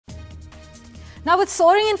Now, with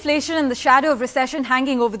soaring inflation and the shadow of recession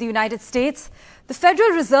hanging over the United States, the Federal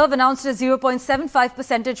Reserve announced a 0.75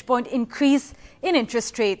 percentage point increase in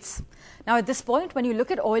interest rates. Now, at this point, when you look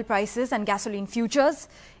at oil prices and gasoline futures,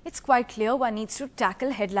 it's quite clear one needs to tackle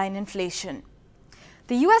headline inflation.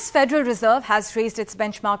 The US Federal Reserve has raised its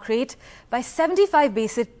benchmark rate by 75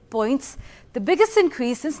 basis points, the biggest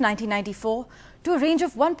increase since 1994, to a range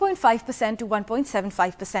of 1.5% to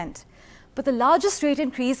 1.75%. But the largest rate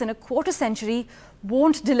increase in a quarter century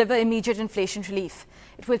won't deliver immediate inflation relief.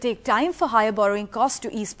 It will take time for higher borrowing costs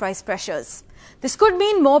to ease price pressures. This could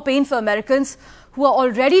mean more pain for Americans who are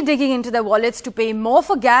already digging into their wallets to pay more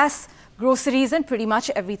for gas, groceries, and pretty much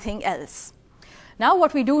everything else. Now,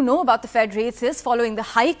 what we do know about the Fed rates is, following the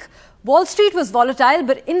hike, Wall Street was volatile,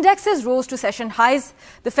 but indexes rose to session highs.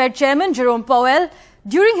 The Fed chairman, Jerome Powell,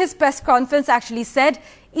 during his press conference actually said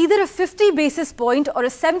either a 50 basis point or a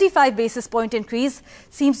 75 basis point increase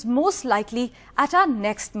seems most likely at our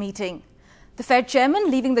next meeting. The Fed chairman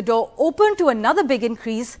leaving the door open to another big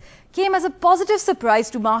increase came as a positive surprise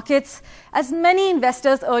to markets, as many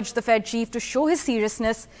investors urged the Fed chief to show his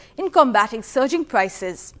seriousness in combating surging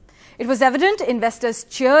prices. It was evident investors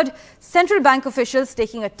cheered central bank officials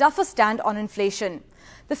taking a tougher stand on inflation.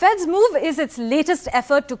 The Fed's move is its latest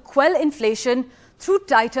effort to quell inflation through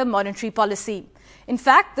tighter monetary policy. In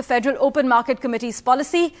fact, the Federal Open Market Committee's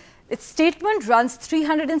policy, its statement runs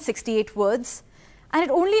 368 words, and it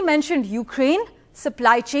only mentioned Ukraine,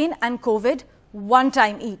 supply chain, and COVID one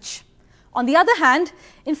time each. On the other hand,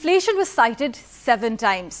 inflation was cited 7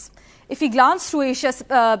 times. If we glance through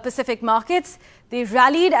Asia-Pacific markets, they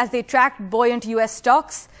rallied as they tracked buoyant US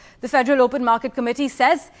stocks. The Federal Open Market Committee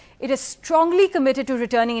says it is strongly committed to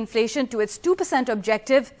returning inflation to its 2%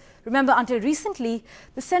 objective. Remember, until recently,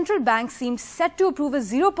 the central bank seemed set to approve a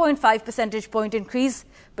 0.5 percentage point increase,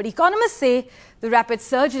 but economists say the rapid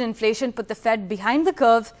surge in inflation put the Fed behind the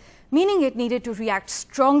curve, meaning it needed to react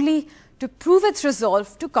strongly to prove its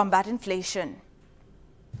resolve to combat inflation.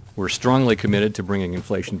 We're strongly committed to bringing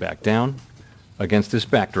inflation back down. Against this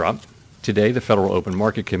backdrop, today the Federal Open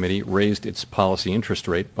Market Committee raised its policy interest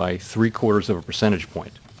rate by 0.75 of a percentage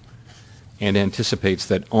point and anticipates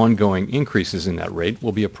that ongoing increases in that rate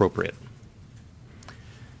will be appropriate.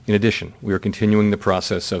 In addition, we are continuing the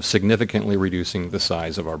process of significantly reducing the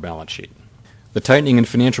size of our balance sheet. The tightening in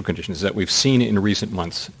financial conditions that we've seen in recent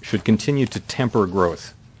months should continue to temper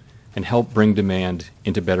growth and help bring demand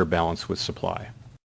into better balance with supply.